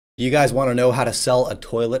Do you guys want to know how to sell a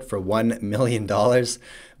toilet for $1 million?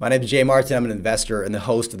 My name is Jay Martin. I'm an investor and the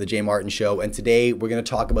host of The Jay Martin Show. And today we're going to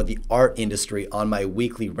talk about the art industry on my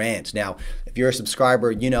weekly rant. Now, if you're a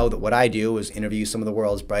subscriber, you know that what I do is interview some of the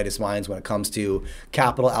world's brightest minds when it comes to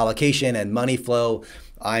capital allocation and money flow.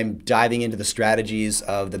 I'm diving into the strategies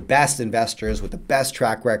of the best investors with the best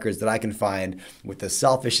track records that I can find with the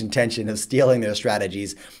selfish intention of stealing their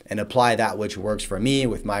strategies and apply that which works for me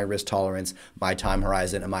with my risk tolerance, my time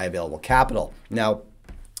horizon, and my available capital. Now,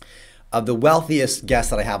 of the wealthiest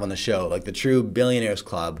guests that I have on the show, like the true Billionaires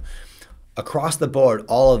Club, across the board,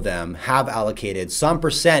 all of them have allocated some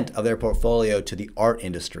percent of their portfolio to the art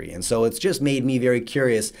industry. And so it's just made me very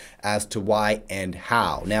curious as to why and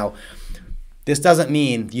how. Now, this doesn't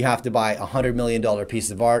mean you have to buy a $100 million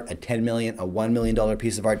piece of art, a $10 million, a $1 million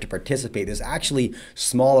piece of art to participate. There's actually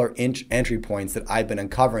smaller entry points that I've been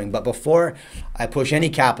uncovering. But before I push any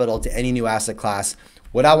capital to any new asset class,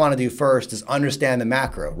 what I want to do first is understand the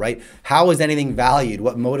macro, right? How is anything valued?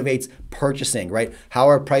 What motivates purchasing, right? How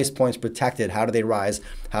are price points protected? How do they rise?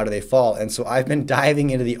 How do they fall? And so I've been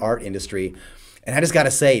diving into the art industry. And I just got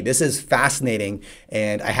to say, this is fascinating,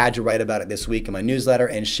 and I had to write about it this week in my newsletter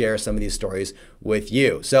and share some of these stories with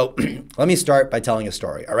you. So let me start by telling a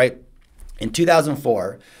story, all right? In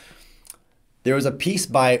 2004, there was a piece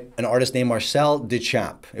by an artist named Marcel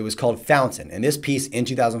Duchamp. It was called Fountain, and this piece in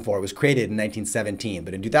 2004 was created in 1917,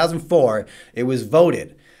 but in 2004, it was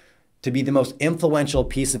voted to be the most influential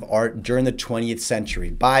piece of art during the 20th century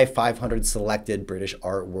by 500 selected British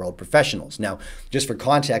art world professionals. Now, just for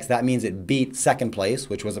context, that means it beat second place,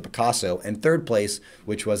 which was a Picasso, and third place,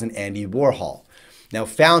 which was an Andy Warhol. Now,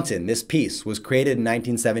 Fountain, this piece, was created in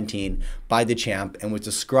 1917 by Duchamp and was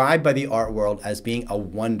described by the art world as being a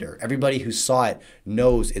wonder. Everybody who saw it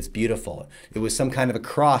knows it's beautiful. It was some kind of a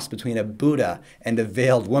cross between a Buddha and a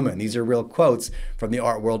veiled woman. These are real quotes from the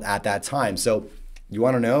art world at that time. So, you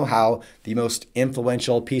want to know how the most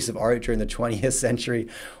influential piece of art during the 20th century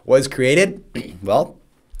was created? Well,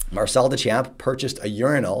 Marcel Duchamp purchased a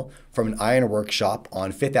urinal from an ironwork shop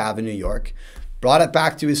on Fifth Avenue, New York, brought it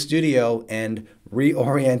back to his studio and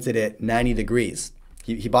reoriented it 90 degrees.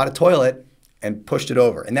 He bought a toilet and pushed it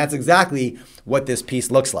over. And that's exactly what this piece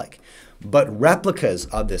looks like. But replicas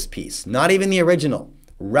of this piece, not even the original,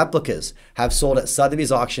 replicas have sold at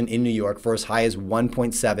Sotheby's auction in New York for as high as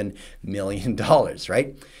 $1.7 million,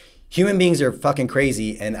 right? Human beings are fucking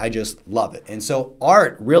crazy and I just love it. And so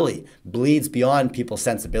art really bleeds beyond people's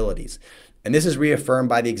sensibilities. And this is reaffirmed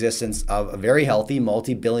by the existence of a very healthy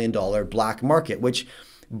multi-billion-dollar black market, which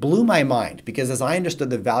blew my mind because as I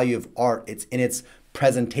understood the value of art, it's in its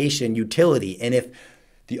presentation utility. And if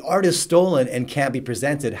the art is stolen and can't be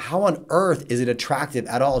presented, how on earth is it attractive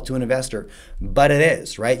at all to an investor? But it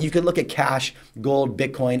is, right? You could look at cash, gold,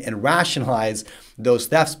 Bitcoin, and rationalize those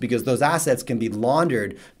thefts because those assets can be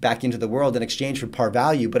laundered back into the world in exchange for par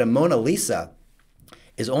value. But a Mona Lisa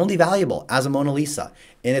is only valuable as a Mona Lisa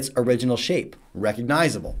in its original shape,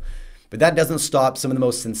 recognizable. But that doesn't stop some of the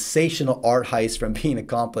most sensational art heists from being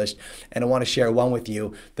accomplished. And I want to share one with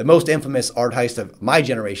you. The most infamous art heist of my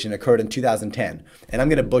generation occurred in 2010. And I'm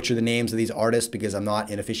going to butcher the names of these artists because I'm not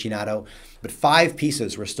an aficionado. But 5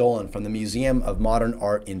 pieces were stolen from the Museum of Modern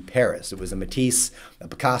Art in Paris. It was a Matisse, a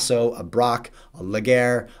Picasso, a Braque, a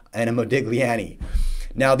Laguerre, and a Modigliani.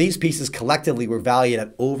 Now, these pieces collectively were valued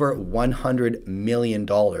at over $100 million.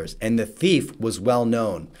 And the thief was well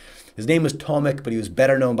known. His name was Tomek, but he was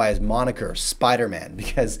better known by his moniker, Spider-Man,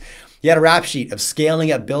 because he had a rap sheet of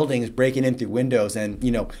scaling up buildings, breaking in through windows. And,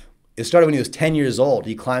 it started when he was 10 years old.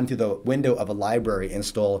 He climbed through the window of a library and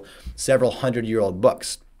stole several hundred-year-old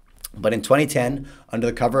books. But in 2010, under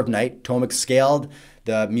the cover of night, Tomek scaled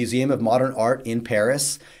the Museum of Modern Art in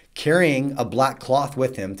Paris, carrying a black cloth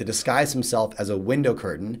with him to disguise himself as a window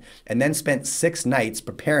curtain, and then spent 6 nights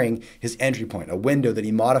preparing his entry point, a window that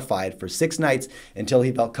he modified for 6 nights until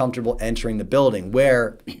he felt comfortable entering the building,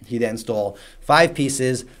 where he then stole 5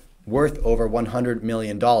 pieces worth over $100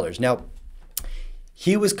 million. Now,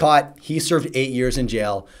 he was caught, he served 8 years in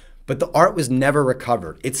jail, but the art was never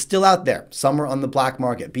recovered. It's still out there, somewhere on the black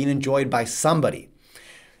market, being enjoyed by somebody.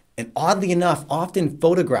 And oddly enough, often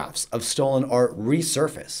photographs of stolen art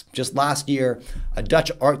resurface. Just last year, a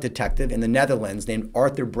Dutch art detective in the Netherlands named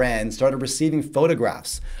Arthur Brand started receiving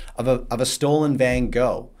photographs of a stolen Van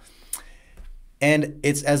Gogh. And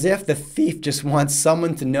it's as if the thief just wants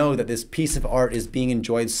someone to know that this piece of art is being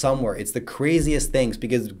enjoyed somewhere. It's the craziest things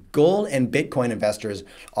because gold and Bitcoin investors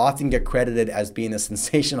often get credited as being the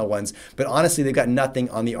sensational ones, but honestly, they've got nothing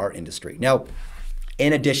on the art industry. Now,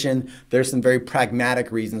 in addition, there's some very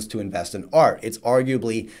pragmatic reasons to invest in art. It's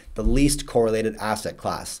arguably the least correlated asset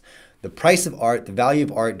class. the price of art, the value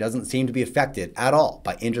of art doesn't seem to be affected at all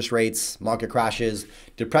by interest rates, market crashes,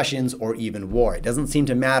 depressions, or even war. It doesn't seem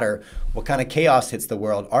to matter what kind of chaos hits the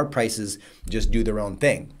world. Art prices just do their own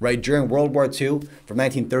thing, right? During World War II, from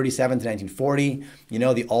 1937 to 1940,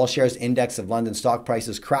 the all shares index of London stock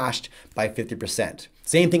prices crashed by 50%.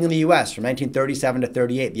 Same thing in the US, from 1937 to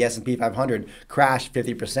 38, the S&P 500 crashed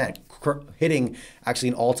 50%, hitting actually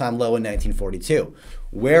an all-time low in 1942.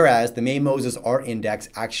 Whereas the May Moses Art Index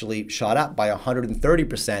actually shot up by 130%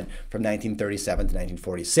 from 1937 to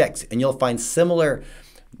 1946. And you'll find similar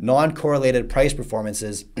non-correlated price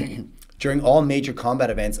performances during all major combat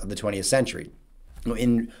events of the 20th century.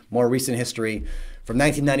 In more recent history, from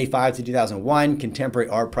 1995 to 2001, contemporary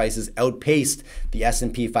art prices outpaced the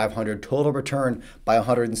S&P 500 total return by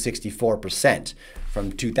 164%.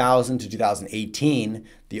 From 2000 to 2018,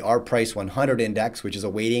 the Art Price 100 Index, which is a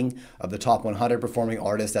weighting of the top 100 performing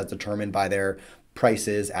artists as determined by their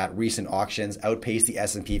prices at recent auctions, outpaced the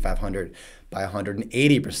S&P 500 by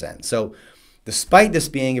 180%. So despite this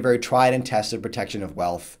being a very tried and tested protection of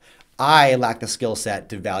wealth, I lack the skill set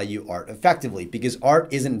to value art effectively, because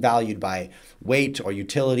art isn't valued by weight or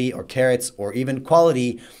utility or carats or even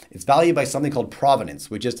quality. It's valued by something called provenance,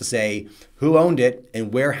 which is to say who owned it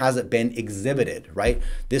and where has it been exhibited, right?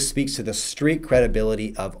 This speaks to the street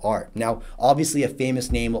credibility of art. Now, obviously a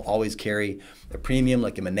famous name will always carry a premium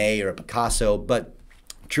like a Monet or a Picasso, but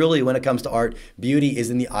truly when it comes to art, beauty is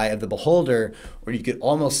in the eye of the beholder, or you could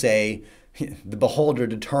almost say the beholder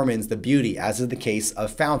determines the beauty, as is the case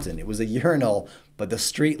of Fountain. It was a urinal, but the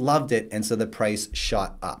street loved it, and so the price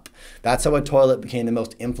shot up. That's how a toilet became the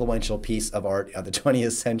most influential piece of art of the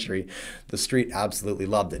 20th century. The street absolutely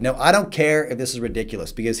loved it. Now, I don't care if this is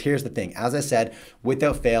ridiculous, because here's the thing. As I said,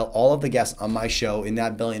 without fail, all of the guests on my show in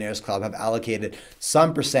that Billionaires Club have allocated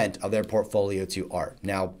some percent of their portfolio to art.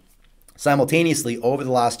 Now, simultaneously, over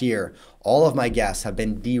the last year, all of my guests have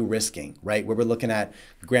been de-risking, right? Where we're looking at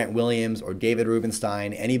Grant Williams or David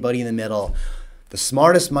Rubenstein, anybody in the middle. The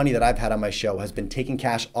smartest money that I've had on my show has been taking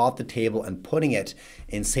cash off the table and putting it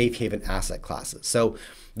in safe haven asset classes. So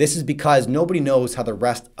this is because nobody knows how the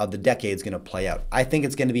rest of the decade is going to play out. I think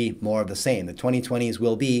it's going to be more of the same. The 2020s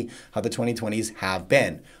will be how the 2020s have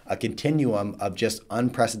been, a continuum of just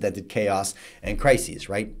unprecedented chaos and crises,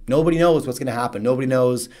 right? Nobody knows what's going to happen. Nobody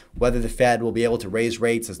knows whether the Fed will be able to raise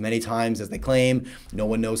rates as many times as they claim. No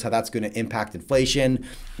one knows how that's going to impact inflation.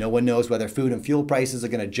 No one knows whether food and fuel prices are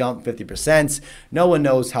going to jump 50%. No one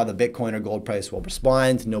knows how the Bitcoin or gold price will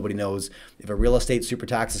respond. Nobody knows if a real estate super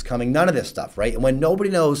tax is coming. None of this stuff, right? And when nobody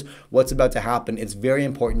knows what's about to happen, it's very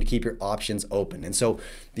important to keep your options open. And so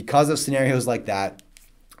because of scenarios like that,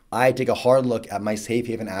 I take a hard look at my safe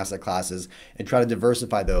haven asset classes and try to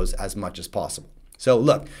diversify those as much as possible. So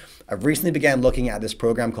look, I've recently began looking at this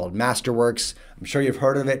program called Masterworks. I'm sure you've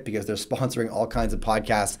heard of it because they're sponsoring all kinds of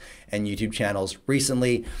podcasts and YouTube channels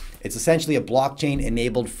recently. It's essentially a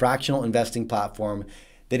blockchain-enabled fractional investing platform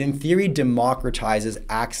that in theory democratizes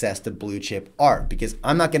access to blue chip art, because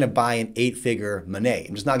I'm not going to buy an 8-figure Monet.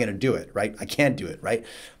 I'm just not going to do it, right? I can't do it, right?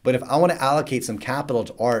 But if I want to allocate some capital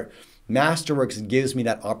to art, Masterworks gives me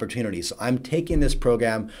that opportunity. So I'm taking this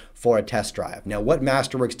program for a test drive. Now, what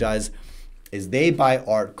Masterworks does is they buy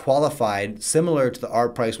art qualified similar to the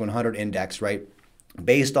Art Price 100 Index, right?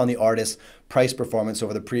 Based on the artist's price performance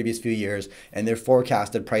over the previous few years and their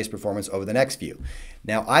forecasted price performance over the next few.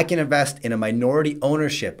 Now, I can invest in a minority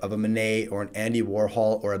ownership of a Monet or an Andy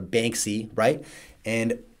Warhol or a Banksy, right?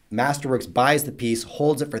 And Masterworks buys the piece,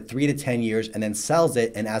 holds it for 3 to 10 years, and then sells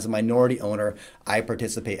it. And as a minority owner, I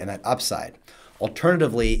participate in that upside.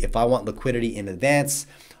 Alternatively, if I want liquidity in advance,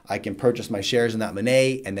 I can purchase my shares in that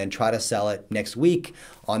Monet and then try to sell it next week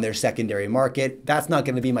on their secondary market. That's not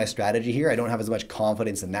going to be my strategy here. I don't have as much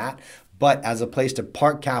confidence in that. But as a place to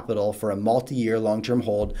park capital for a multi-year long-term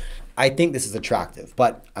hold, I think this is attractive,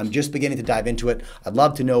 but I'm just beginning to dive into it. I'd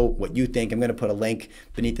love to know what you think. I'm going to put a link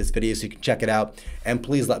beneath this video so you can check it out. And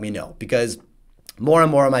please let me know, because more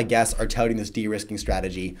and more of my guests are touting this de-risking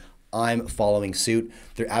strategy. I'm following suit.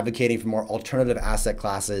 They're advocating for more alternative asset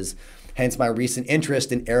classes, hence my recent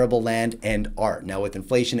interest in arable land and art. Now, with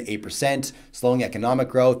inflation at 8%, slowing economic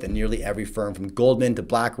growth, and nearly every firm from Goldman to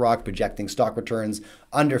BlackRock projecting stock returns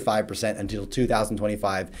under 5% until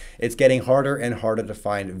 2025, it's getting harder and harder to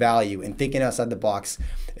find value, and thinking outside the box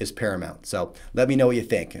is paramount. So let me know what you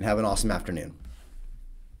think, and have an awesome afternoon.